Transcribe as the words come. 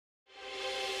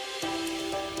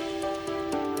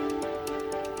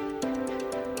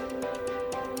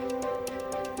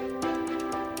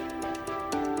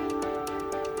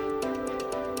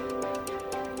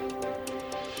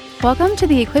Welcome to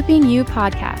the Equipping You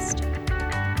podcast,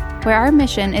 where our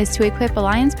mission is to equip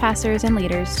Alliance pastors and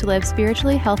leaders to live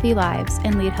spiritually healthy lives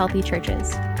and lead healthy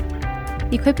churches.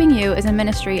 Equipping You is a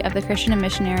ministry of the Christian and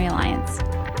Missionary Alliance.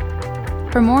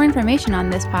 For more information on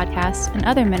this podcast and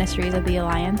other ministries of the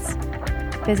Alliance,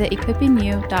 visit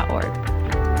equippingyou.org.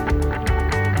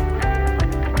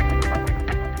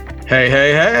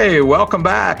 Hey, welcome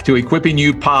back to Equipping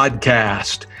You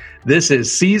podcast. This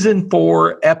is season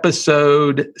 4,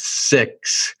 episode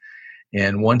 6.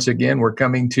 And once again, we're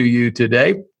coming to you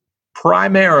today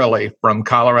primarily from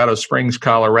Colorado Springs,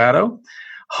 Colorado,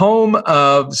 home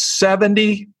of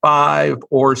 75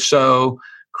 or so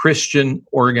Christian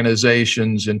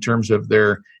organizations in terms of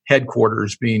their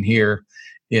headquarters being here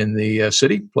in the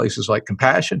city, places like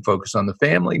Compassion, Focus on the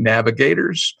Family,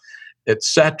 Navigators,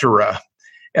 etc.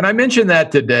 And I mention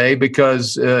that today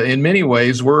because in many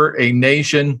ways, we're a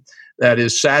nation that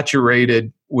is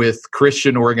saturated with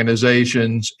Christian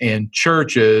organizations and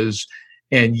churches,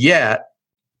 and yet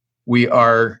we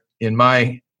are, in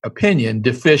my opinion,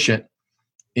 deficient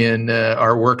in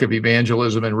our work of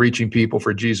evangelism and reaching people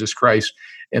for Jesus Christ.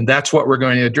 And that's what we're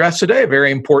going to address today, a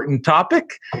very important topic.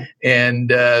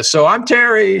 And so I'm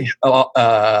Terry,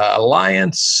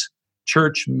 Alliance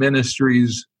Church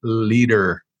Ministries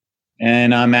leader.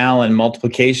 And I'm Alan,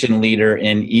 multiplication leader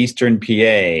in Eastern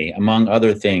PA, among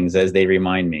other things, as they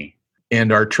remind me.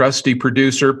 And our trusty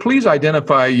producer, please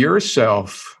identify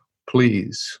yourself,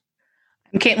 please.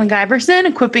 I'm Caitlin Giberson,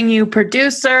 Equipping You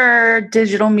producer,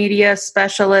 digital media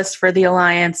specialist for the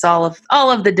Alliance, all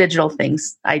of the digital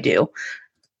things I do.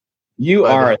 You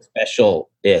are a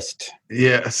specialist.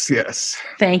 Yes.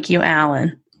 Thank you,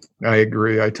 Alan. I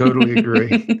agree. I totally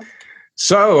agree.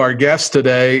 So our guest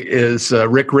today is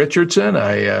Rick Richardson.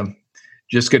 I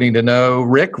just getting to know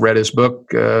Rick, read his book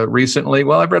recently.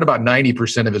 Well, I've read about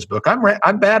 90% of his book.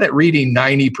 I'm bad at reading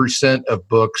 90% of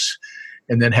books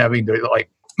and then having to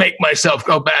make myself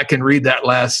go back and read that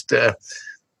last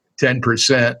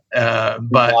 10%.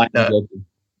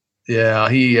 Yeah,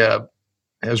 he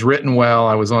has written well.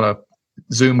 I was on a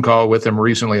Zoom call with him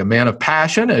recently, a man of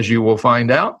passion, as you will find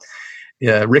out.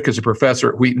 Rick is a professor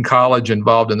at Wheaton College,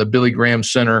 involved in the Billy Graham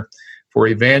Center for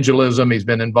Evangelism. He's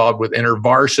been involved with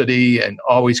InterVarsity and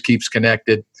always keeps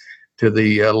connected to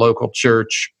the local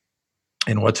church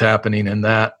and what's happening in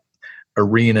that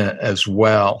arena as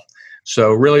well.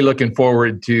 So really looking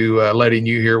forward to letting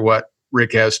you hear what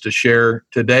Rick has to share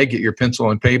today. Get your pencil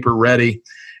and paper ready,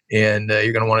 and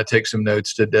you're going to want to take some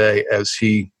notes today as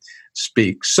he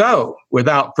speaks. So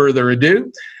without further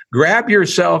ado, grab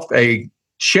yourself a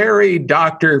cherry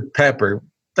Dr. Pepper.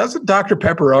 Doesn't Dr.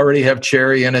 Pepper already have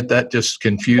cherry in it? That just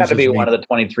confuses me. It's got to be one of the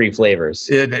 23 flavors.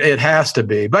 It has to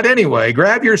be. But anyway,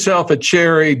 grab yourself a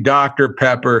cherry Dr.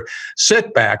 Pepper.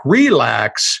 Sit back,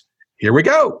 relax. Here we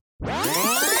go.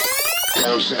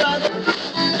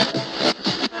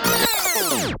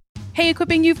 Hey,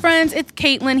 Equipping You friends, it's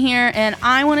Caitlin here, and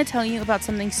I want to tell you about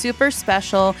something super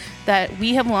special that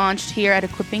we have launched here at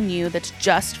Equipping You that's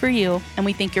just for you, and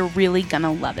we think you're really going to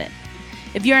love it.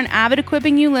 If you're an avid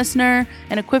Equipping You listener,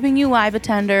 an Equipping You live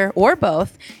attender, or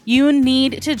both, you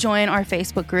need to join our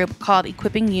Facebook group called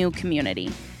Equipping You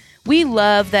Community. We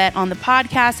love that on the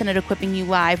podcast and at Equipping You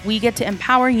Live, we get to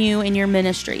empower you in your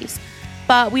ministries.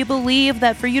 But we believe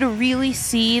that for you to really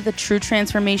see the true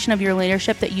transformation of your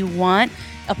leadership that you want,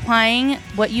 applying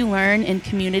what you learn in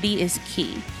community is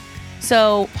key.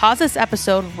 So pause this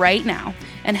episode right now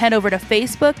and head over to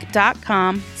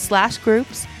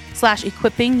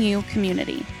facebook.com/groups/Equipping You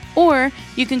Community. Or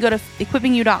you can go to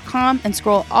equippingyou.com and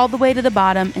scroll all the way to the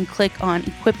bottom and click on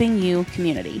Equipping You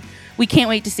Community. We can't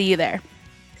wait to see you there.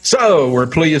 So we're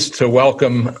pleased to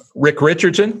welcome Rick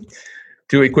Richardson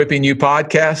to Equipping You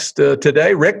podcast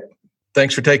today. Rick,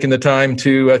 thanks for taking the time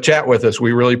to chat with us.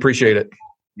 We really appreciate it.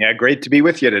 Yeah, great to be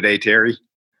with you today, Terry.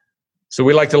 So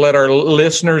we like to let our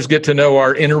listeners get to know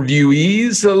our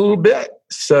interviewees a little bit.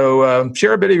 So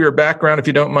share a bit of your background, if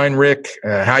you don't mind, Rick,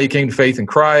 how you came to faith in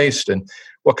Christ and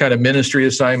what kind of ministry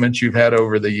assignments you've had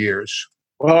over the years.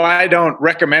 Well, I don't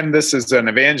recommend this as an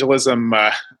evangelism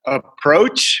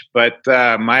approach, but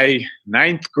my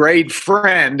 9th grade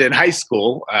friend in high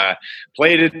school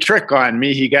played a trick on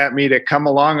me. He got me to come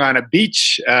along on a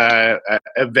beach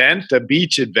event, a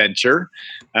beach adventure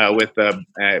with a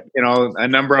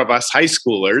number of us high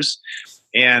schoolers.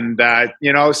 And,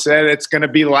 said it's going to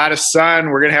be a lot of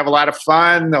sun. We're going to have a lot of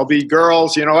fun. There'll be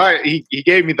girls. He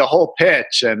gave me the whole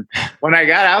pitch. And when I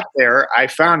got out there, I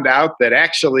found out that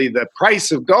actually the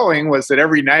price of going was that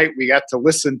every night we got to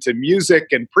listen to music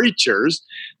and preachers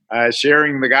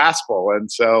sharing the gospel. And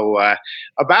so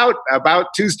about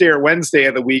Tuesday or Wednesday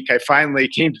of the week, I finally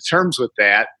came to terms with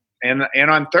that. and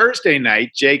on Thursday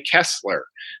night, Jay Kessler,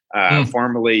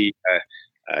 formerly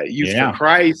Youth for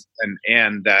Christ,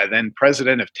 and then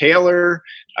president of Taylor,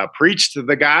 preached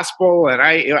the gospel. And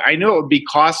I knew it would be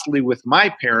costly with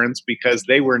my parents because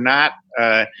they were not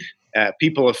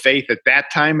people of faith at that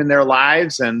time in their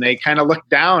lives, and they kind of looked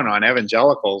down on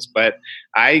evangelicals. But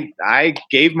I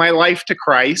gave my life to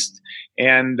Christ,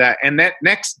 and that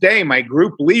next day, my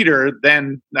group leader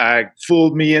then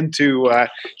fooled me into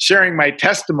sharing my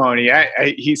testimony.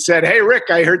 He said, "Hey, Rick,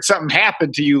 I heard something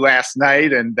happened to you last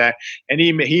night," and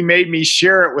he made me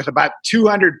share it with about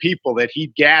 200 people that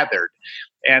he'd gathered.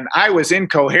 And I was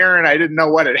incoherent. I didn't know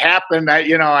what had happened.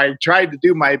 I tried to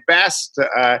do my best,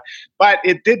 but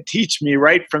it did teach me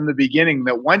right from the beginning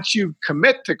that once you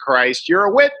commit to Christ, you're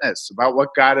a witness about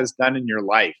what God has done in your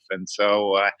life. And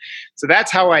so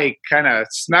that's how I kind of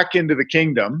snuck into the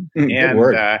kingdom, and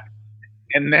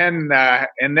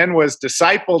then was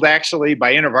discipled actually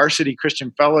by InterVarsity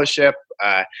Christian Fellowship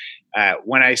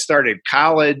when I started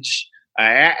college.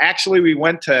 Actually, we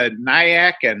went to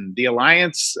Nyack and the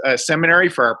Alliance Seminary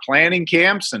for our planning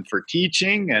camps and for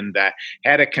teaching, and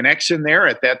had a connection there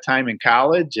at that time in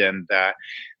college. And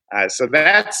so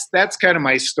that's kind of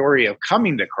my story of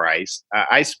coming to Christ.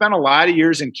 I spent a lot of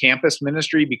years in campus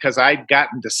ministry because I'd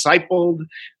gotten discipled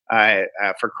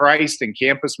for Christ in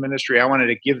campus ministry. I wanted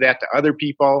to give that to other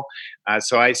people.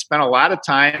 So I spent a lot of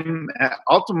time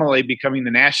ultimately becoming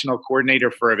the national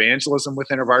coordinator for evangelism with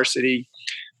InterVarsity.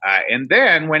 And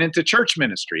then went into church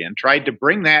ministry and tried to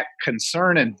bring that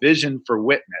concern and vision for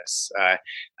witness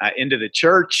into the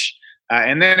church.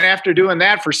 And then after doing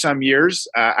that for some years,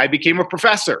 I became a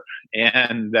professor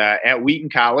and at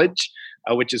Wheaton College,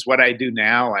 which is what I do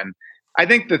now. And I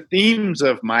think the themes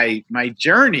of my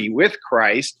journey with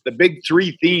Christ, the big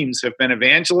three themes have been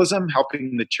evangelism,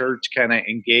 helping the church kind of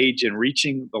engage in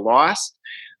reaching the lost,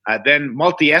 then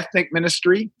multi-ethnic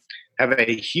ministry, have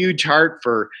a huge heart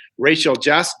for racial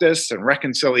justice and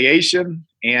reconciliation,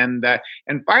 and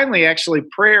finally, actually,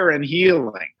 prayer and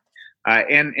healing.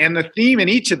 And the theme in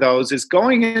each of those is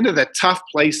going into the tough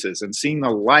places and seeing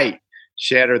the light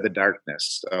shatter the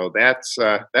darkness. So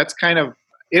that's kind of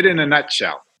it in a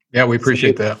nutshell. Yeah, we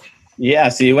appreciate that. Yeah,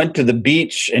 so you went to the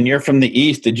beach, and you're from the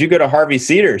East. Did you go to Harvey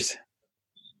Cedars?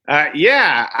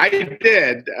 Yeah, I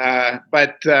did.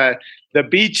 But the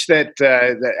beach that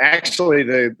actually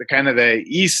the kind of the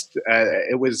East,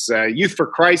 it was Youth for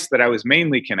Christ that I was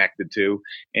mainly connected to.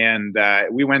 And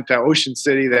we went to Ocean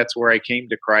City. That's where I came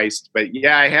to Christ. But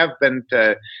yeah, I have been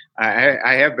to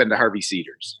Harvey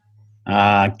Cedars.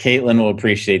 Caitlin will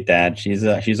appreciate that.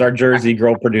 She's our Jersey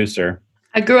girl producer.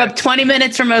 I grew up 20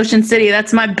 minutes from Ocean City.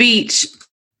 That's my beach.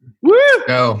 Woo!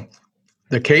 Oh,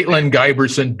 the Caitlin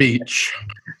Giberson Beach.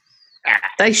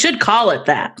 They should call it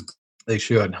that. They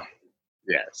should.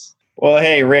 Yes. Well,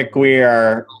 hey, Rick, we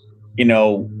are,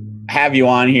 have you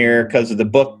on here because of the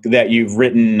book that you've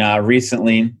written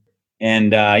recently.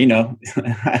 And,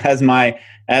 as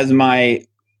my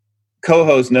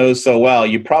co-host knows so well,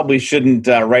 you probably shouldn't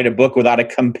write a book without a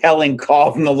compelling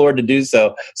call from the Lord to do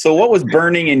so. So what was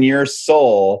burning in your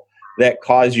soul that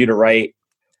caused you to write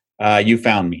You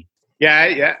Found Me?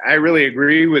 Yeah, I really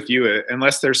agree with you.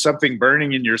 Unless there's something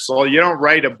burning in your soul, you don't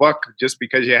write a book just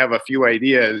because you have a few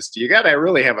ideas. You got to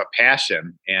really have a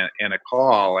passion and a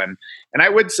call. And I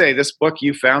would say this book,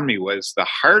 You Found Me, was the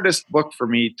hardest book for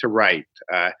me to write.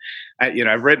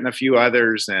 I've written a few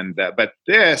others, but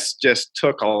this just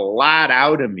took a lot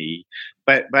out of me.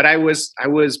 But I was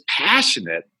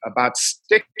passionate about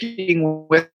sticking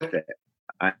with it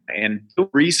and do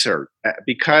research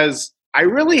because I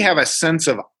really have a sense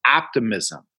of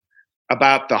optimism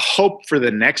about the hope for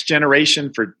the next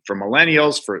generation, for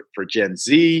millennials, for Gen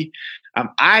Z.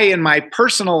 I, in my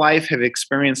personal life, have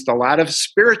experienced a lot of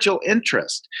spiritual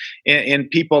interest in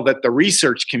people that the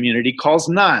research community calls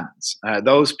nuns.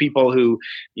 Those people who,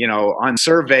 on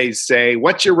surveys say,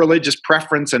 "What's your religious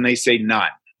preference?" and they say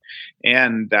none.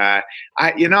 And I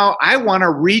want to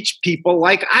reach people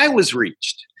like I was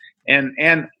reached.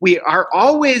 And we are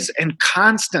always and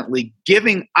constantly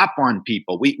giving up on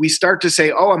people. We start to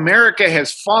say, "Oh, America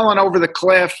has fallen over the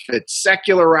cliff. It's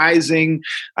secularizing.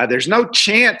 There's no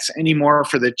chance anymore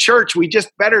for the church. We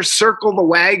just better circle the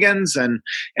wagons and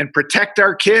protect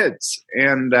our kids."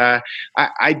 And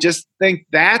I just think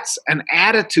that's an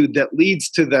attitude that leads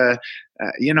to the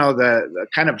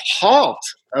kind of halt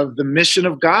of the mission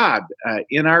of God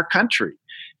in our country.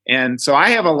 And so I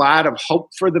have a lot of hope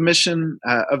for the mission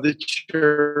of the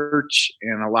church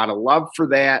and a lot of love for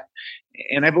that.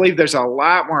 And I believe there's a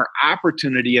lot more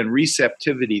opportunity and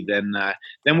receptivity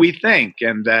than we think.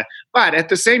 But at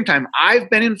the same time, I've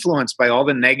been influenced by all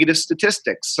the negative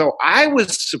statistics. So I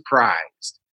was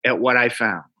surprised at what I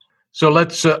found. So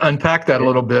let's unpack that a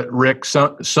little bit, Rick.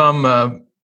 Some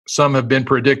have been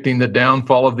predicting the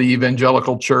downfall of the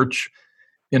evangelical church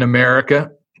in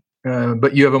America,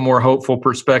 but you have a more hopeful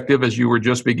perspective, as you were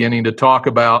just beginning to talk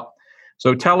about.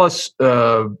 So tell us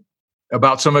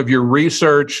about some of your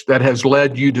research that has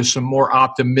led you to some more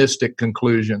optimistic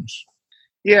conclusions.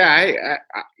 Yeah,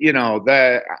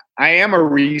 I am a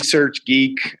research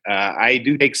geek. I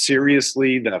do take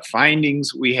seriously the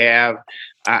findings we have.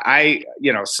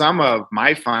 Some of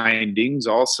my findings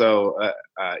also,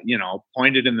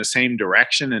 pointed in the same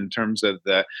direction in terms of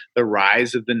the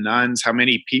rise of the nuns. How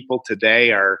many people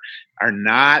today are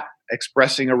not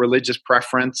expressing a religious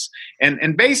preference,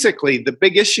 and basically the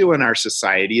big issue in our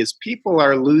society is people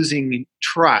are losing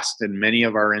trust in many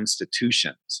of our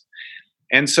institutions.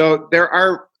 And so there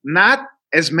are not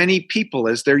as many people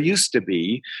as there used to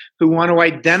be who want to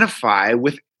identify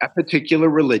with a particular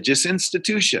religious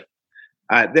institution.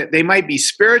 They might be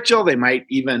spiritual, they might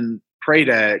even pray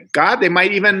to God, they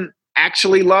might even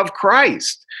actually love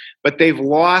Christ, but they've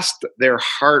lost their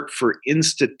heart for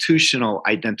institutional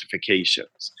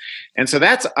identifications. And so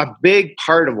that's a big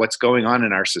part of what's going on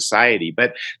in our society.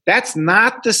 But that's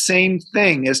not the same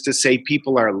thing as to say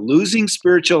people are losing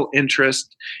spiritual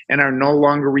interest and are no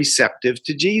longer receptive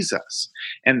to Jesus.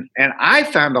 And I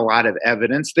found a lot of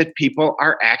evidence that people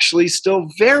are actually still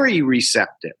very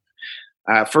receptive.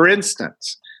 For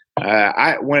instance,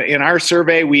 in our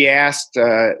survey, we asked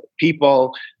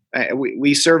people,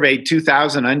 we surveyed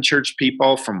 2,000 unchurched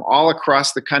people from all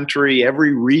across the country,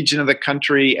 every region of the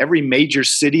country, every major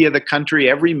city of the country,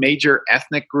 every major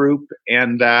ethnic group.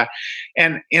 And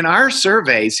in our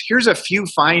surveys, here's a few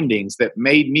findings that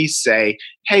made me say,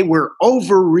 hey, we're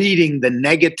overreading the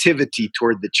negativity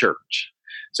toward the church.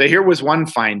 So here was one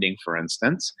finding, for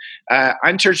instance.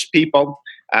 Unchurched people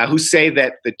who say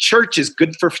that the church is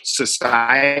good for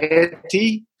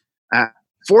society,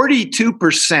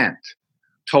 42%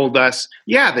 told us,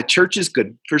 yeah, the church is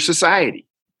good for society.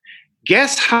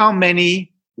 Guess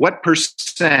what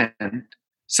percent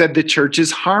said the church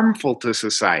is harmful to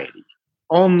society?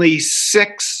 Only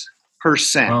 6%.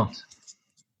 Wow.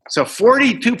 So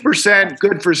 42%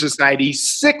 good for society,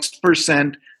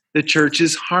 6% the church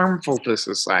is harmful to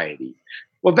society.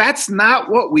 Well, that's not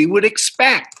what we would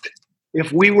expect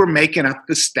if we were making up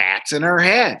the stats in our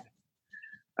head.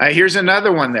 Here's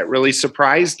another one that really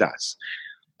surprised us.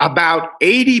 About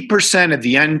 80% of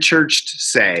the unchurched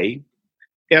say,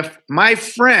 if my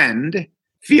friend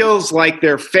feels like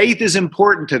their faith is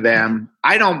important to them,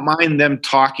 I don't mind them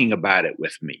talking about it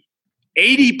with me.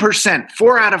 80%,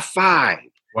 4 out of 5,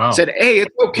 wow, said, hey,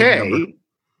 it's okay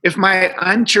if my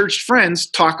unchurched friends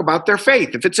talk about their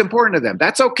faith. If it's important to them,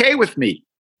 that's okay with me.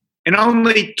 And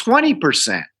only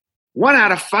 20%, 1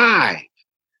 out of 5,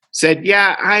 said,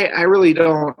 yeah, I really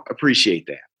don't appreciate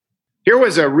that. Here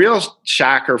was a real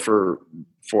shocker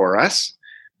for us.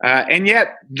 And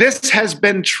yet this has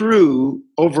been true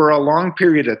over a long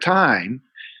period of time.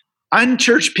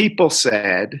 Unchurched people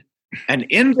said an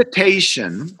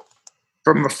invitation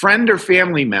from a friend or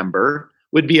family member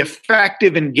would be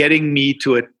effective in getting me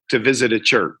to visit a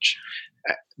church.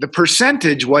 The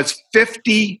percentage was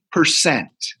 50%.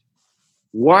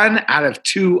 1 out of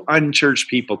 2 unchurched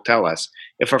people tell us,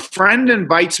 if a friend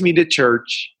invites me to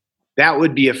church, that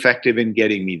would be effective in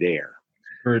getting me there.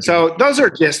 So those are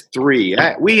just 3.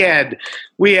 We had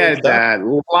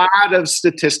a lot of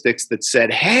statistics that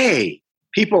said, hey,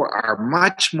 people are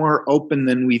much more open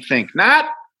than we think, not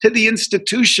to the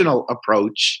institutional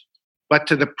approach, but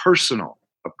to the personal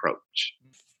approach.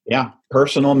 Yeah,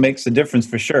 personal makes a difference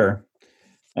for sure.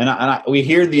 And we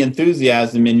hear the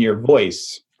enthusiasm in your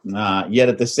voice. Yet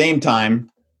at the same time,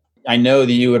 I know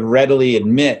that you would readily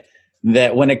admit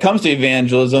that when it comes to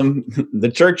evangelism,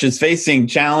 the church is facing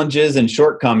challenges and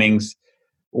shortcomings.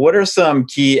 What are some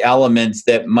key elements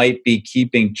that might be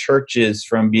keeping churches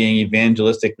from being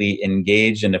evangelistically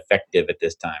engaged and effective at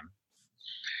this time?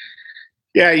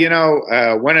 Yeah,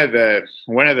 one of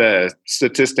the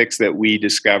statistics that we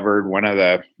discovered, one of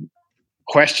the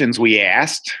questions we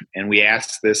asked, and we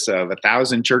asked this of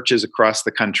 1,000 churches across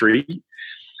the country,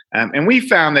 and we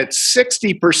found that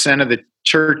 60% of the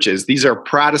churches, these are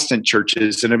Protestant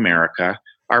churches in America,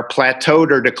 are plateaued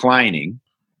or declining,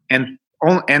 and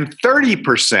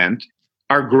 30%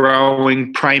 are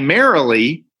growing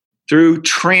primarily through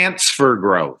transfer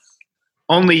growth.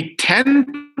 Only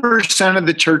 10% of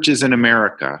the churches in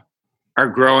America are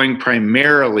growing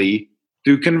primarily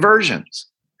through conversions.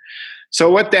 So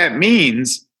what that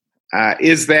means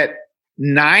is that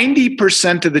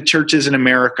 90% of the churches in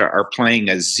America are playing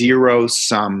a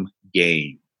zero-sum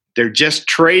game. They're just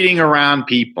trading around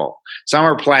people. Some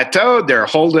are plateaued, they're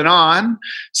holding on.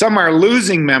 Some are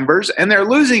losing members, and they're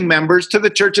losing members to the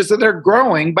churches that are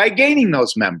growing by gaining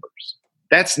those members.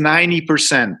 That's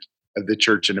 90% of the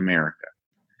church in America.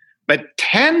 But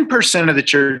 10% of the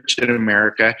church in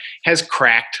America has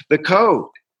cracked the code,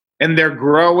 and they're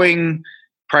growing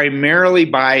primarily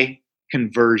by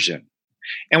conversion.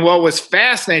 And what was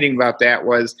fascinating about that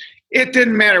was it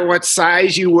didn't matter what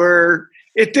size you were.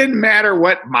 It didn't matter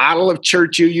what model of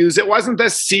church you use. It wasn't the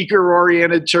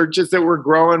seeker-oriented churches that were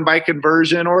growing by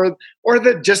conversion or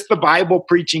just the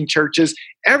Bible-preaching churches.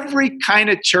 Every kind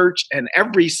of church and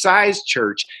every size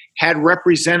church had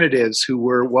representatives who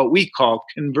were what we call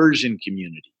conversion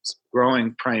communities,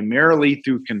 growing primarily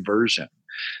through conversion.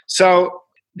 So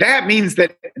that means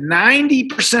that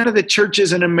 90% of the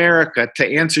churches in America, to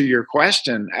answer your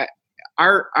question,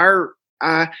 are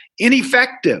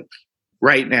ineffective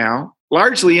right now,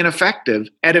 largely ineffective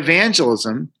at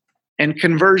evangelism and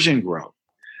conversion growth.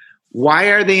 Why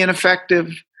are they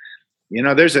ineffective? You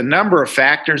know, there's a number of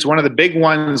factors. One of the big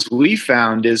ones we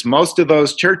found is most of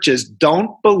those churches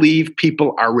don't believe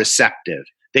people are receptive.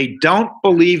 They don't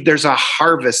believe there's a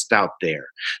harvest out there.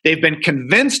 They've been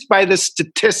convinced by the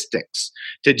statistics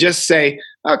to just say,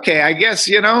 okay, I guess,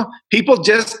 people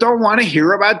just don't want to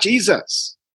hear about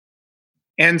Jesus.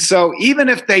 And so even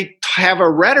if they have a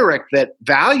rhetoric that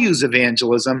values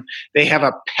evangelism, they have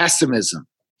a pessimism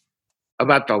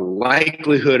about the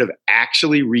likelihood of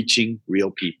actually reaching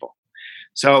real people.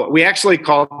 So we actually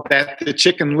call that the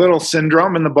Chicken Little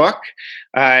syndrome in the book.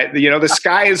 The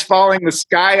sky is falling,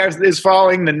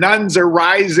 the nuns are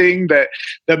rising, the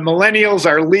millennials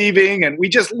are leaving, and we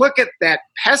just look at that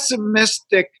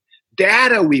pessimistic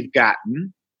data we've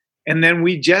gotten, and then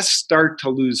we just start to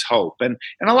lose hope. And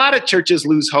a lot of churches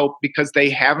lose hope because they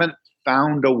haven't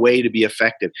found a way to be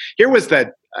effective. Here was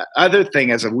the other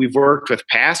thing as we've worked with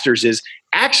pastors is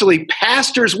actually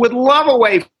pastors would love a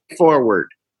way forward.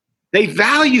 They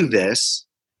value this.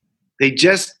 They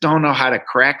just don't know how to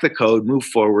crack the code, move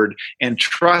forward, and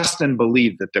trust and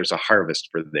believe that there's a harvest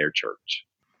for their church.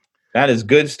 That is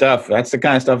good stuff. That's the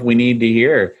kind of stuff we need to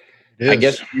hear. I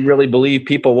guess if you really believe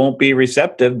people won't be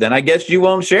receptive, then I guess you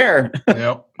won't share.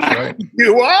 Yep, right.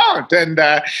 You won't. And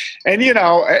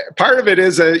part of it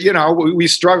is, we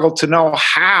struggle to know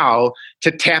how to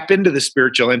tap into the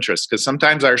spiritual interest because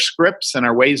sometimes our scripts and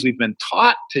our ways we've been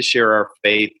taught to share our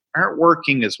faith aren't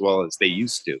working as well as they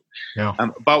used to. Yeah.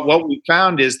 But what we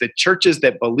found is that churches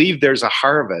that believe there's a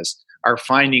harvest are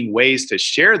finding ways to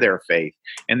share their faith,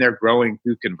 and they're growing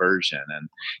through conversion. And,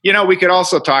 we could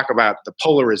also talk about the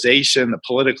polarization, the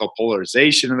political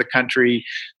polarization in the country.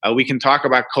 We can talk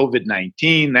about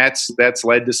COVID-19. That's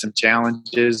led to some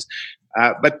challenges.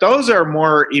 But those are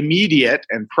more immediate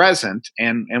and present,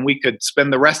 and we could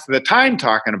spend the rest of the time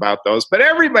talking about those. But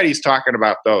everybody's talking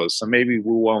about those, so maybe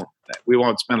we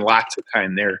won't spend lots of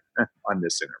time there on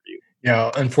this interview.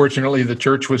 Yeah, unfortunately, the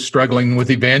church was struggling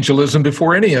with evangelism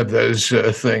before any of those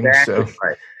things. Exactly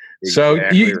right. So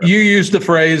you used the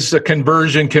phrase a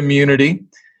conversion community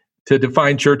to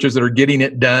define churches that are getting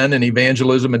it done in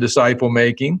evangelism and disciple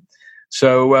making.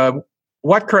 So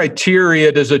what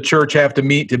criteria does a church have to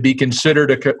meet to be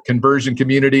considered a conversion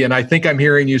community? And I think I'm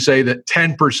hearing you say that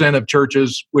 10% of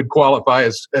churches would qualify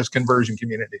as conversion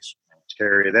communities.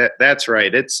 Terry, that's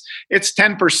right. It's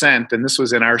 10%, and this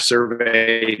was in our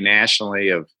survey nationally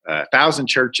of 1,000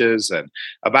 churches, and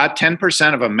about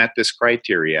 10% of them met this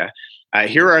criteria.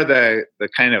 Here are the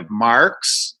kind of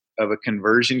marks of a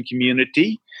conversion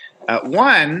community.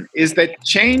 One is that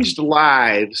changed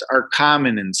lives are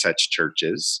common in such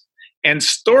churches, and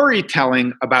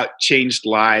storytelling about changed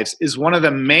lives is one of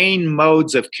the main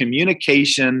modes of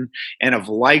communication and of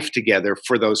life together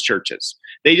for those churches.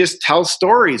 They just tell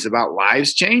stories about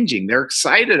lives changing. They're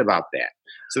excited about that.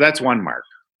 So that's one mark.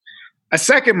 A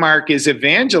second mark is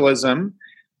evangelism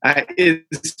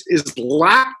is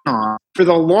locked on for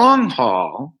the long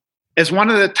haul as one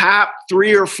of the top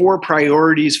 3 or 4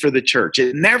 priorities for the church.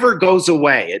 It never goes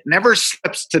away. It never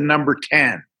slips to number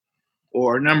 10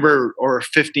 or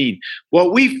 15.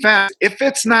 What we found, if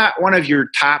it's not one of your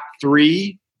top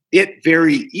 3, it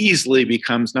very easily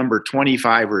becomes number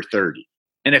 25 or 30.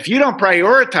 And if you don't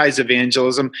prioritize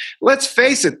evangelism, let's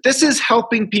face it, this is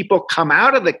helping people come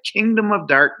out of the kingdom of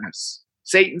darkness,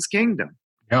 Satan's kingdom,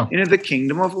 into the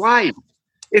kingdom of light.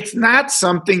 It's not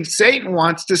something Satan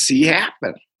wants to see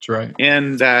happen. That's right.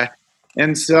 And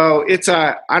And so it's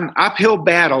an uphill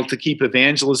battle to keep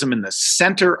evangelism in the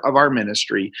center of our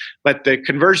ministry, but the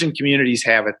conversion communities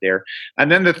have it there. And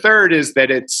then the third is that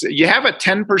you have a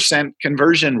 10%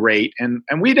 conversion rate, and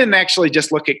we didn't actually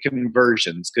just look at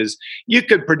conversions, because you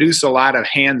could produce a lot of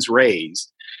hands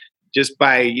raised just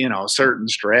by certain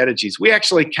strategies. We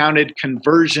actually counted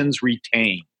conversions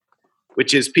retained,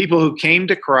 which is people who came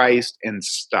to Christ and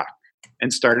stuck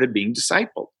and started being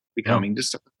discipled, becoming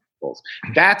disciples.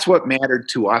 That's what mattered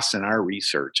to us in our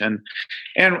research. And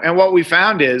what we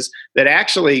found is that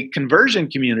actually conversion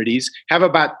communities have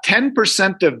about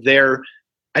 10% of their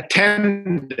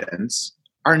attendance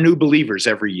are new believers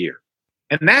every year.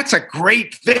 And that's a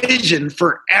great vision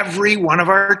for every one of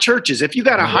our churches. If you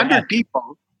got 100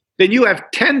 people, then you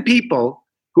have 10 people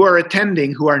who are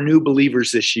attending who are new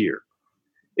believers this year.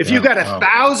 If you got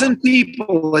 1,000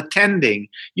 people attending,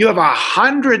 you have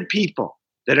 100 people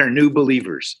that are new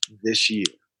believers this year.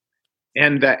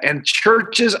 And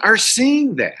churches are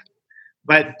seeing that.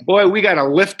 But boy, we got to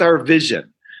lift our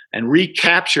vision and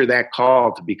recapture that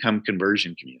call to become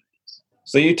conversion communities.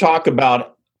 So you talk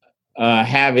about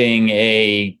having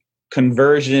a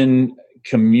conversion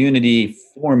community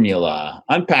formula.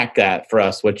 Unpack that for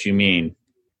us, what you mean.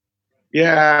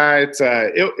 Yeah,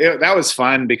 that was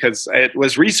fun because it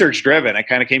was research driven. It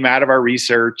kind of came out of our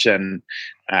research, and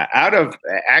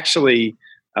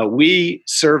we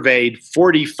surveyed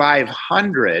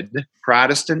 4,500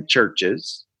 Protestant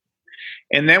churches,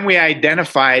 and then we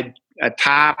identified a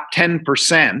top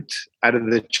 10% out of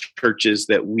the churches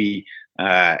that we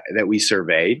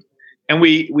surveyed, and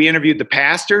we interviewed the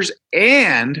pastors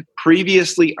and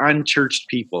previously unchurched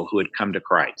people who had come to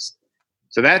Christ.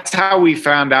 So that's how we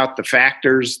found out the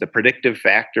predictive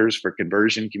factors for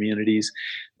conversion communities.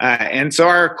 And so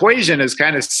our equation is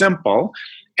kind of simple.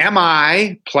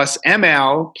 MI plus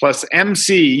ML plus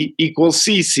MC equals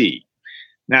CC.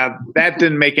 Now, that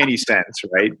didn't make any sense,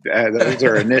 right? Those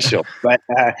are initial. But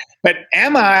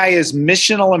MI is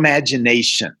missional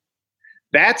imagination.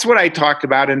 That's what I talked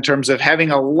about in terms of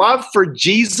having a love for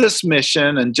Jesus'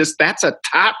 mission, and just that's a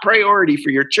top priority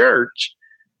for your church.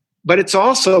 But it's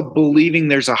also believing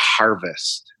there's a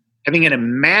harvest, having an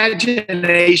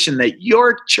imagination that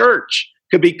your church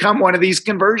could become one of these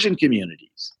conversion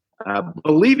communities,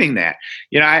 believing that.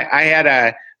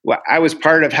 I was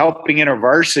part of helping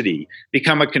InterVarsity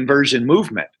become a conversion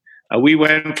movement. We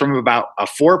went from about a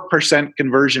 4%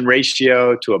 conversion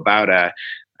ratio to about an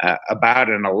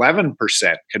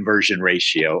 11% conversion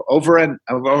ratio over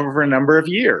a number of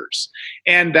years.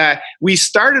 And we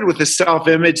started with a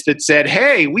self-image that said,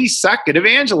 hey, we suck at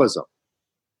evangelism.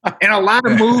 And a lot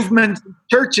of movements,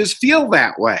 churches feel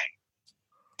that way.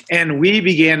 And we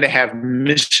began to have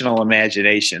missional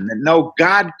imagination that no,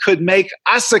 God could make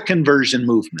us a conversion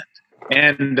movement.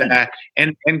 And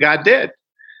God did.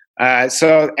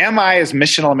 So MI is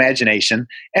missional imagination.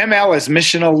 ML is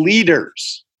missional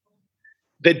leaders.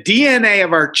 The DNA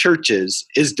of our churches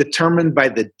is determined by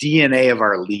the DNA of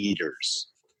our leaders.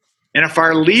 And if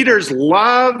our leaders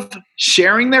love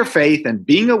sharing their faith and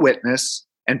being a witness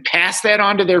and pass that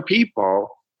on to their people,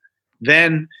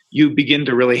 then you begin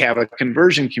to really have a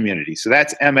conversion community. So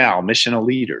that's ML, missional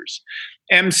leaders.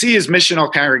 MC is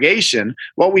missional congregation.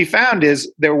 What we found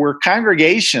is there were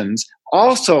congregations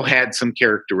also had some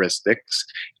characteristics.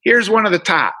 Here's one of the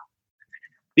top.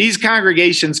 These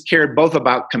congregations cared both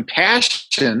about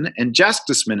compassion and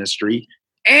justice ministry,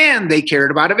 and they cared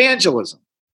about evangelism.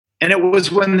 And it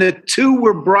was when the two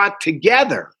were brought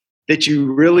together that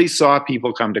you really saw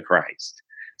people come to Christ.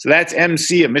 So that's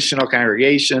MC, a missional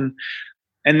congregation.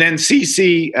 And then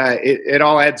CC, it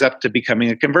all adds up to becoming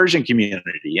a conversion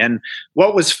community. And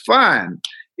what was fun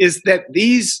is that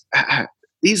these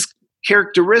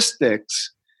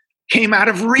characteristics came out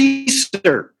of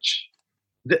research.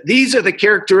 These are the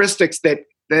characteristics that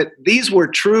these were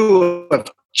true of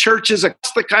churches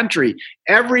across the country,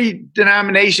 every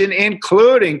denomination,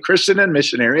 including Christian and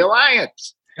Missionary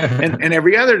Alliance, and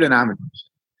every other denomination.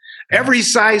 Every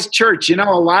size church, a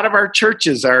lot of our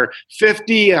churches are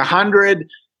 50, 100,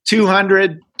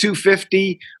 200,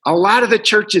 250, a lot of the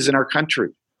churches in our country.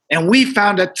 And we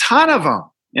found a ton of them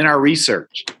in our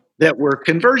research that were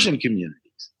conversion communities.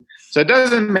 So it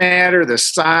doesn't matter the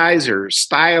size or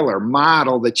style or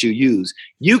model that you use.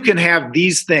 You can have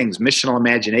these things, missional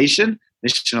imagination,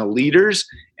 missional leaders,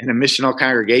 and a missional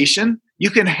congregation. You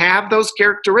can have those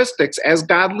characteristics as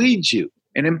God leads you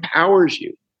and empowers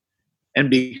you,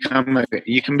 and you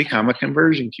can become a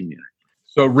conversion community.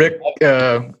 So Rick,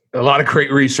 a lot of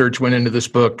great research went into this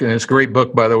book, and it's a great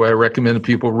book, by the way. I recommend that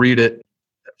people read it.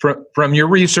 From your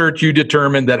research, you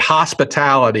determined that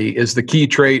hospitality is the key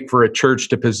trait for a church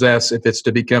to possess if it's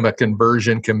to become a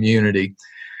conversion community.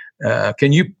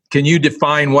 Can you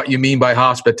define what you mean by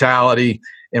hospitality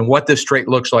and what this trait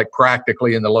looks like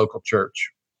practically in the local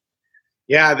church?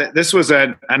 Yeah, this was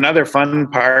another fun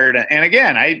part. And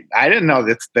again, I didn't know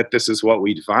that this is what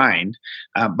we'd find.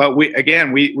 But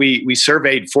we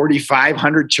surveyed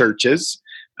 4,500 churches.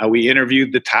 We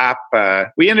interviewed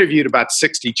about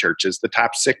 60 churches, the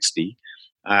top 60,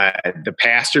 the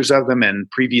pastors of them and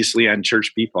previously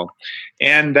unchurched people.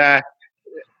 And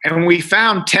we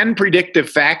found 10 predictive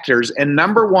factors. And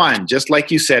number one, just like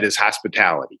you said, is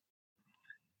hospitality.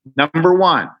 Number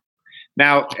one.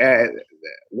 Now,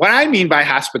 what I mean by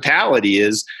hospitality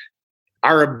is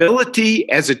our ability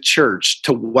as a church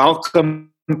to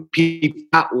welcome people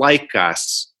not like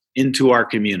us into our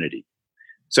community.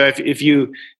 So if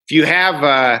you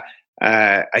have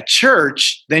a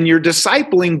church, then you're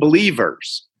discipling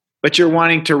believers, but you're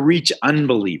wanting to reach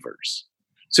unbelievers.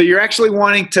 So you're actually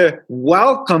wanting to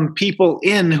welcome people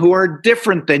in who are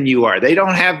different than you are. They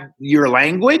don't have your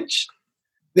language.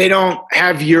 They don't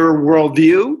have your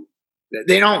worldview.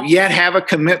 They don't yet have a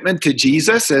commitment to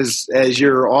Jesus as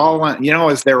you're all,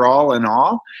 as they're all in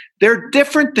all. They're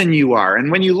different than you are.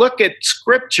 And when you look at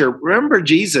Scripture, remember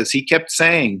Jesus, he kept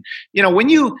saying, when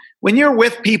you're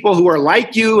with people who are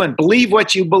like you and believe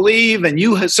what you believe and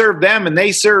you serve them and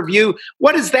they serve you,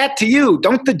 what is that to you?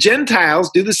 Don't the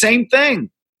Gentiles do the same thing?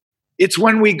 It's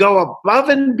when we go above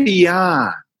and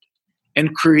beyond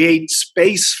and create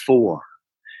space for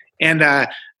and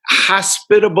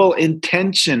hospitable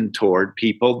intention toward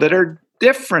people that are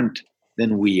different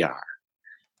than we are.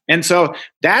 And so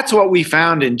that's what we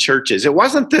found in churches. It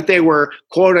wasn't that they were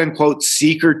quote unquote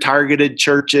seeker targeted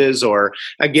churches or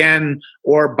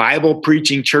Bible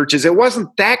preaching churches. It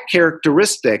wasn't that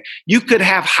characteristic. You could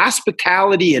have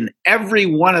hospitality in every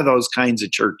one of those kinds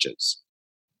of churches.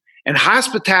 And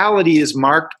hospitality is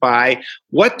marked by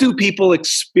what do people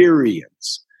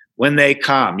experience when they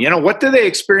come? What do they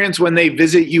experience when they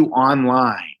visit you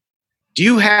online? Do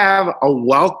you have a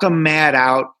welcome mat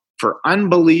out for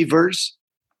unbelievers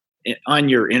on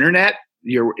your internet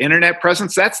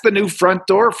presence? That's the new front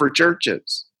door for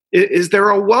churches. Is there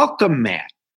a welcome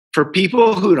mat for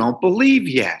people who don't believe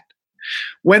yet?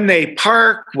 When they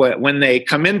park, when they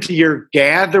come into your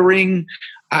gathering,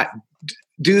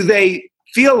 do they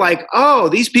feel like, oh,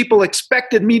 these people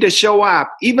expected me to show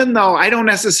up, even though I don't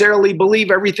necessarily believe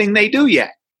everything they do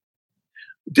yet?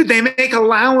 Did they make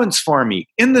allowance for me?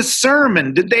 In the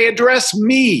sermon, did they address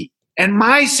me and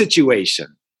my situation?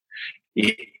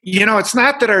 It's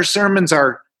not that our sermons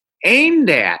are aimed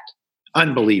at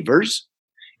unbelievers.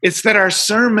 It's that our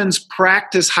sermons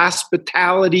practice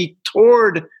hospitality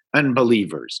toward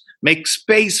unbelievers. Make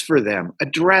space for them,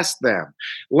 address them,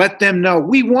 let them know,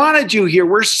 we wanted you here.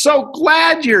 We're so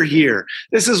glad you're here.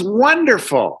 This is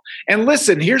wonderful. And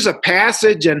listen, here's a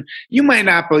passage, and you might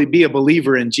not be a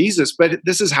believer in Jesus, but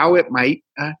this is how it might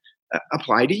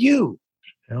apply to you.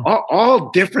 Yeah. All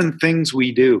different things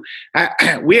we do.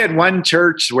 We had one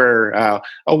church where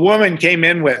a woman came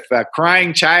in with a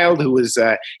crying child who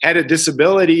had a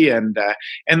disability, and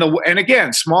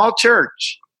again, small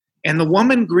church. And the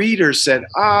woman greeter said,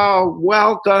 oh,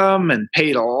 welcome, and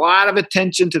paid a lot of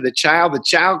attention to the child. The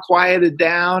child quieted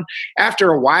down.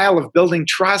 After a while of building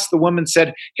trust, the woman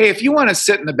said, hey, if you want to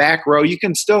sit in the back row, you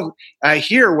can still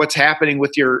hear what's happening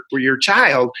with your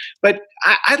child. But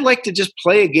I'd like to just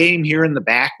play a game here in the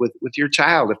back with your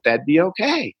child, if that'd be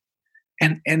okay.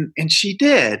 And she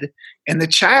did. And the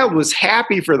child was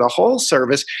happy for the whole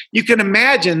service. You can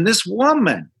imagine this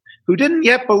woman who didn't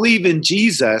yet believe in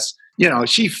Jesus.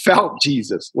 She felt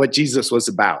Jesus, what Jesus was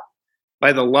about,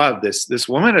 by the love this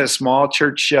woman at a small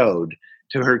church showed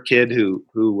to her kid who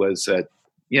was,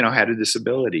 had a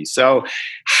disability. So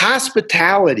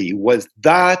hospitality was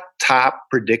the top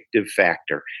predictive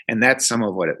factor, and that's some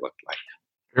of what it looked like.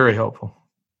 Very helpful.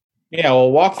 Yeah,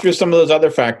 well, walk through some of those other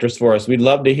factors for us. We'd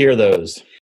love to hear those.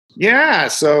 Yeah,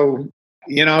 so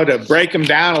to break them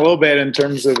down a little bit in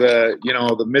terms of the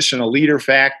missional leader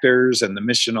factors and the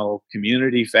missional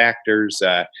community factors.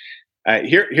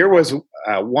 Here was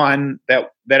one that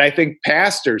I think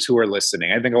pastors who are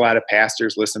listening. I think a lot of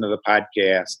pastors listen to the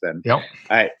podcast, and yep.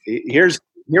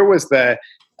 Here was the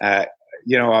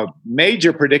a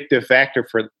major predictive factor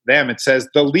for them. It says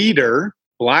the leader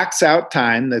blocks out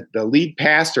time. The lead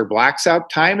pastor blocks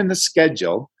out time in the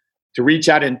schedule to reach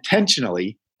out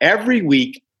intentionally every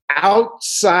week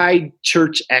outside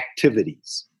church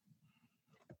activities.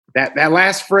 That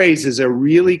last phrase is a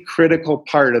really critical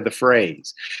part of the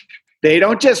phrase. They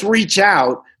don't just reach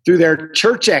out, through their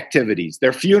church activities,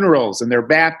 their funerals and their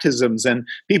baptisms, and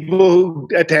people who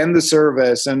attend the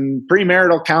service and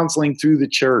premarital counseling through the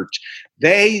church.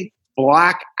 They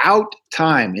block out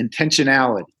time,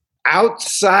 intentionality,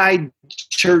 outside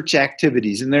church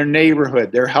activities in their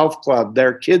neighborhood, their health club,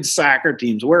 their kids' soccer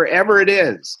teams, wherever it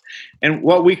is. And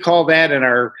what we call that in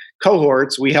our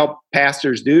cohorts, we help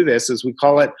pastors do this, is we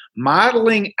call it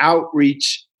modeling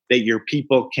outreach that your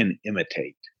people can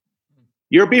imitate.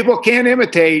 Your people can't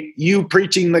imitate you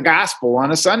preaching the gospel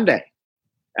on a Sunday.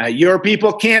 Your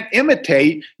people can't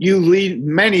imitate you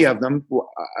many of them,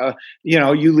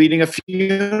 you leading a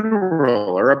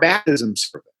funeral or a baptism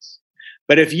service.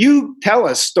 But if you tell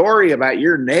a story about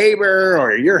your neighbor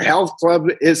or your health club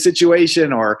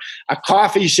situation or a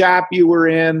coffee shop you were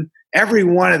in, every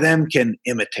one of them can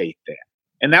imitate that.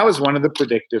 And that was one of the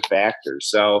predictive factors.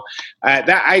 So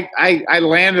I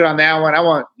landed on that one. I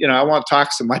won't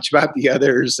talk so much about the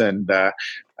others, and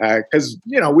because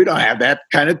we don't have that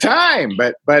kind of time.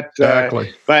 But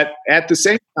exactly. But at the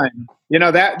same time,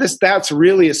 that's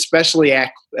really especially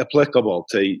applicable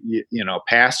to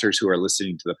pastors who are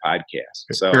listening to the podcast.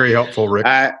 So very helpful, Rick.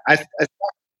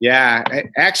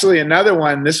 Actually, another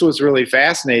one. This was really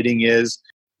fascinating. Is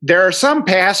there are some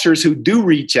pastors who do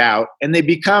reach out and they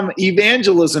become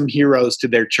evangelism heroes to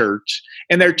their church,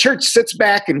 and their church sits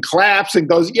back and claps and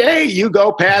goes, "Yay, you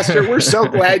go, pastor. We're so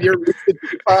glad you're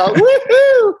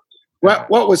woohoo."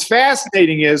 What was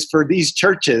fascinating is for these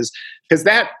churches, because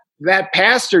that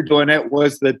pastor doing it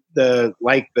was the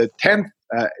 10th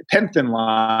in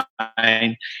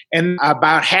line, and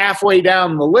about halfway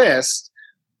down the list,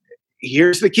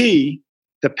 here's the key: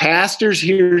 the pastors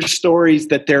hear stories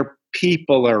that their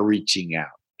people are reaching out,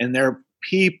 and their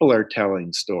people are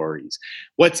telling stories.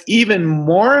 What's even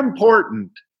more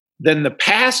important than the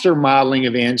pastor modeling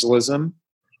evangelism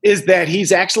is that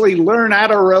he's actually learned how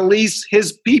to release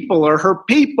his people or her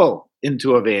people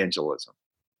into evangelism.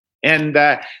 And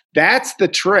that's the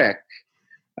trick.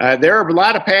 There are a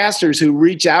lot of pastors who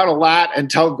reach out a lot and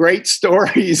tell great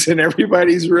stories, and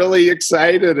everybody's really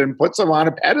excited and puts them on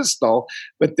a pedestal,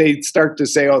 but they start to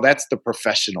say, "Oh, that's the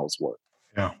professional's work."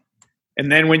 Yeah. And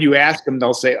then when you ask them,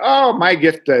 they'll say, "Oh, my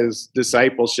gift is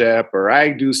discipleship, or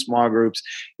I do small groups."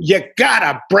 You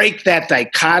gotta break that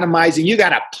dichotomizing. You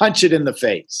gotta punch it in the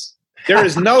face. There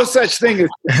is no such thing as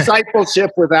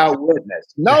discipleship without witness.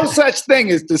 No such thing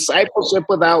as discipleship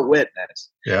without witness.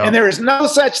 Yeah. And there is no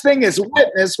such thing as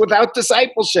witness without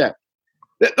discipleship.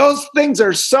 Those things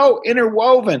are so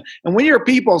interwoven. And when your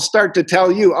people start to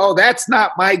tell you, "Oh, that's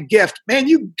not my gift," man,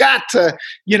 you got to,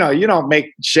 you don't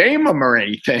shame them or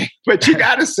anything, but you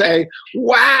got to say,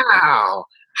 "Wow,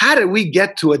 how did we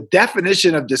get to a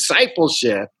definition of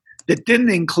discipleship that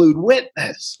didn't include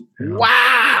witness?" Yeah.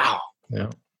 Wow. Yeah.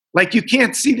 Like, you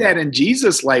can't see that in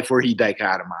Jesus' life where he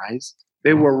dichotomized.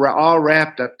 They were all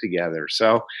wrapped up together.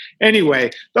 So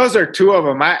anyway, those are two of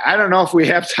them. I don't know if we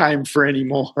have time for any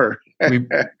more.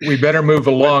 we better move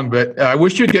along, but I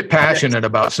wish you'd get passionate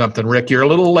about something, Rick. You're a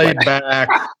little laid back.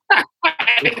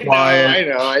 I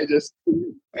know.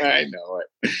 I know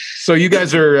it. So you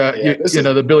guys are,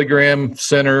 the Billy Graham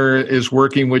Center is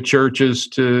working with churches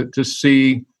to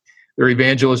see their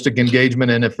evangelistic engagement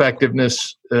and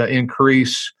effectiveness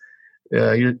increase.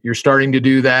 You're starting to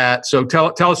do that. So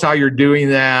tell us how you're doing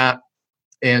that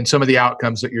and some of the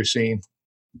outcomes that you're seeing.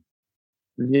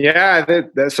 Yeah,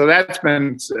 so that's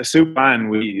been super fun.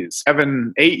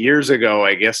 7-8 years ago,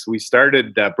 I guess, we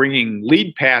started bringing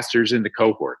lead pastors into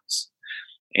cohorts.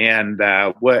 And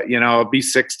it'll be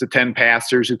 6 to 10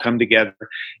 pastors who come together.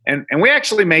 And we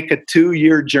actually make a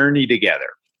 2-year journey together.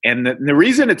 And the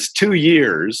reason it's 2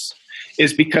 years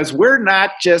is because we're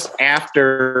not just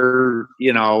after,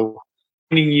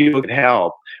 you could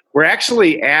help. We're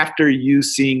actually after you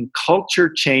seeing culture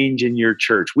change in your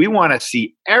church. We want to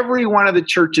see every one of the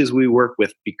churches we work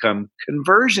with become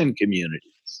conversion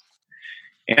communities.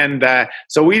 And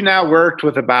so we've now worked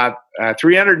with about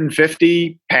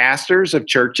 350 pastors of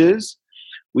churches.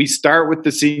 We start with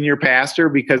the senior pastor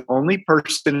because only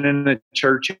person in the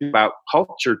church is about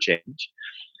culture change.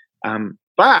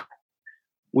 But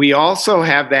we also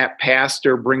have that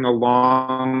pastor bring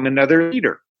along another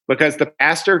leader, because the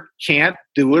pastor can't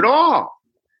do it all.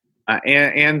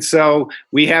 And so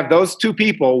we have those two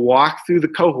people walk through the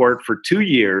cohort for 2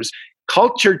 years.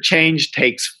 Culture change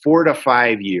takes 4 to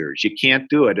 5 years. You can't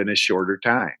do it in a shorter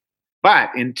time. But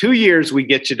in 2 years, we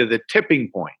get you to the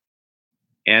tipping point.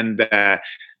 And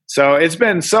so it's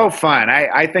been so fun.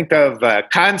 I think of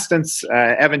Constance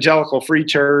Evangelical Free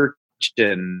Church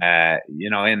in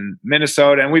in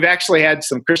Minnesota, and we've actually had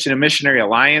some Christian and Missionary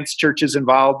Alliance churches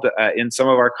involved in some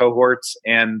of our cohorts.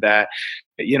 And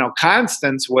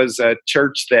Constance was a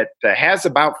church that has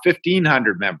about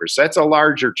 1,500 members. So that's a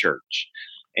larger church,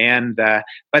 and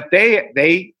but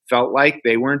they felt like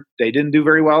they didn't do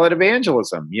very well at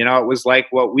evangelism. It was like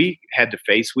what we had to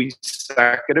face. We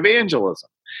suck at evangelism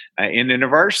in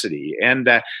InterVarsity. And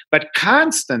but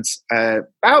Constance,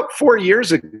 about 4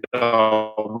 years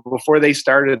ago, before they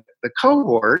started the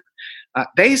cohort,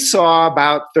 they saw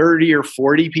about 30 or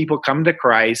 40 people come to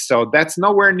Christ. So that's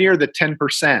nowhere near the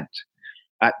 10%.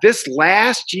 This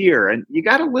last year, and you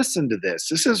got to listen to this,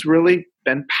 this has really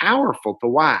been powerful to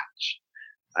watch.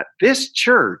 This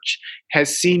church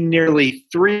has seen nearly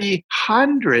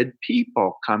 300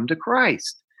 people come to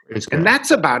Christ. And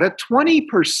that's about a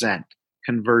 20%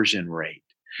 conversion rate.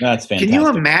 That's fantastic. Can you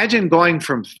imagine going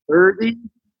from 30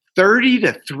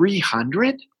 to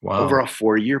 300 over a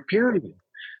 4-year period?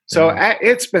 So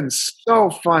it's been so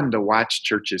fun to watch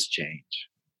churches change.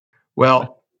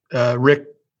 Well, Rick,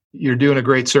 you're doing a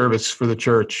great service for the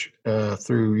church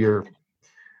through your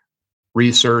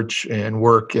research and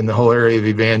work in the whole area of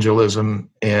evangelism.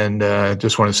 And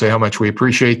just want to say how much we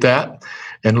appreciate that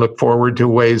and look forward to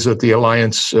ways that the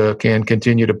Alliance can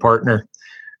continue to partner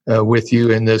with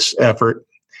you in this effort.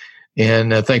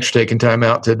 And thanks for taking time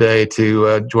out today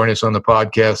to join us on the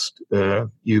podcast.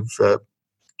 You've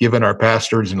given our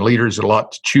pastors and leaders a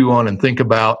lot to chew on and think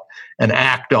about and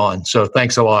act on. So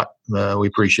thanks a lot. We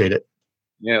appreciate it.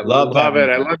 Yeah, love it.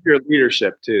 I love your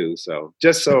leadership too. So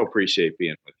just so appreciate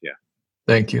being with you.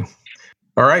 Thank you.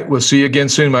 All right. We'll see you again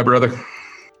soon, my brother.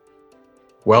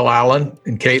 Well, Alan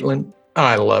and Caitlin,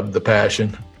 I love the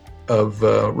passion of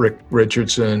Rick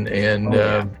Richardson and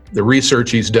the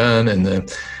research he's done and the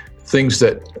things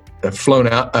that have flow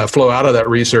out of that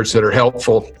research that are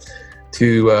helpful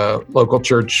to local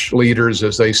church leaders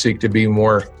as they seek to be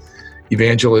more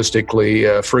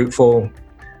evangelistically fruitful.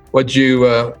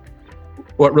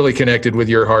 What really connected with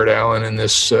your heart, Alan, in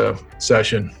this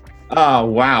session? Oh,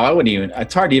 wow.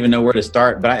 It's hard to even know where to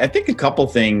start, but I think a couple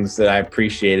things that I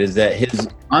appreciate is that his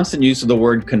constant use of the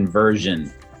word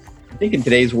conversion. I think in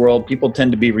today's world, people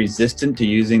tend to be resistant to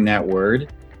using that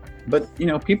word, but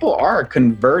people are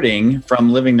converting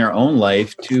from living their own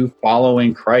life to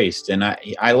following Christ. And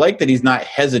I like that he's not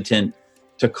hesitant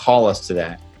to call us to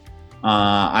that.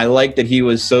 I like that he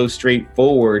was so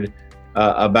straightforward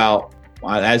about,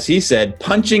 as he said,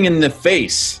 punching in the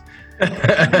face.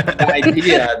 The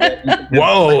idea that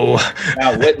whoa,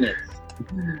 witness.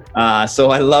 So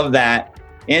I love that,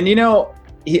 and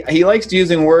he likes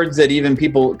using words that even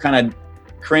people kind of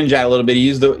cringe at a little bit. He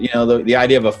used the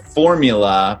idea of a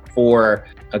formula for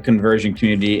a conversion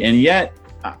community, and yet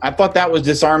I thought that was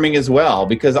disarming as well,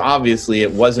 because obviously it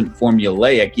wasn't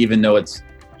formulaic, even though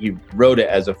he wrote it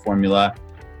as a formula.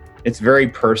 It's very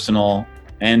personal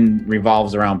and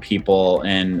revolves around people,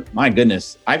 and my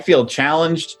goodness, I feel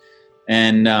challenged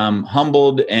and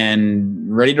humbled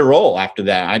and ready to roll after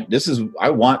that. I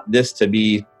want this to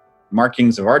be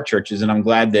markings of our churches, and I'm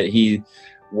glad that he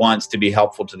wants to be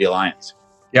helpful to the Alliance.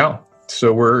 Yeah.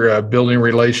 So we're building a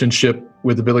relationship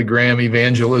with the Billy Graham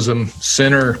Evangelism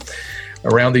Center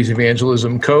around these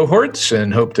evangelism cohorts,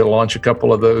 and hope to launch a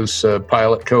couple of those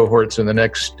pilot cohorts in the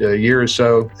next year or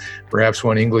so, perhaps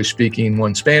one English speaking,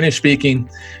 one Spanish speaking.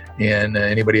 And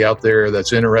anybody out there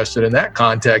that's interested in that,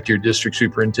 contact your district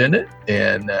superintendent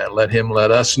and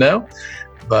let us know.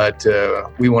 But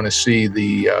we want to see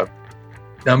the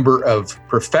number of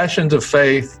professions of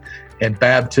faith and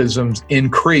baptisms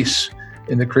increase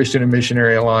in the Christian and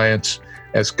Missionary Alliance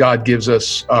as God gives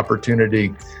us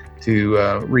opportunity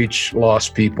to reach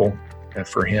lost people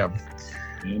for Him.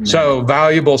 Amen. So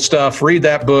valuable stuff. Read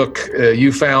that book,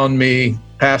 You Found Me.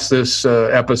 Pass this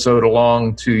episode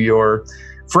along to your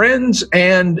friends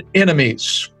and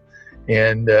enemies,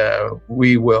 and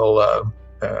we will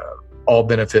all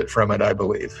benefit from it, I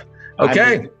believe.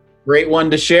 Okay. Great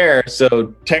one to share.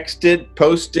 So text it,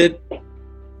 post it,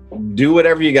 do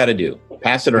whatever you got to do.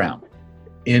 Pass it around.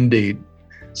 Indeed.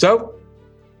 So,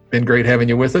 been great having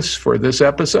you with us for this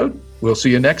episode. We'll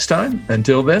see you next time.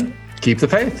 Until then, keep the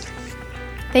faith.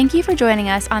 Thank you for joining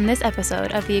us on this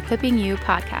episode of the Equipping You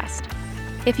podcast.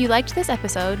 If you liked this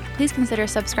episode, please consider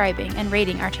subscribing and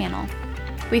rating our channel.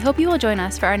 We hope you will join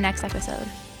us for our next episode.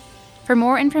 For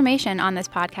more information on this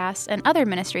podcast and other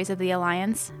ministries of the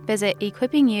Alliance, visit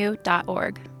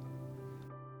equippingyou.org.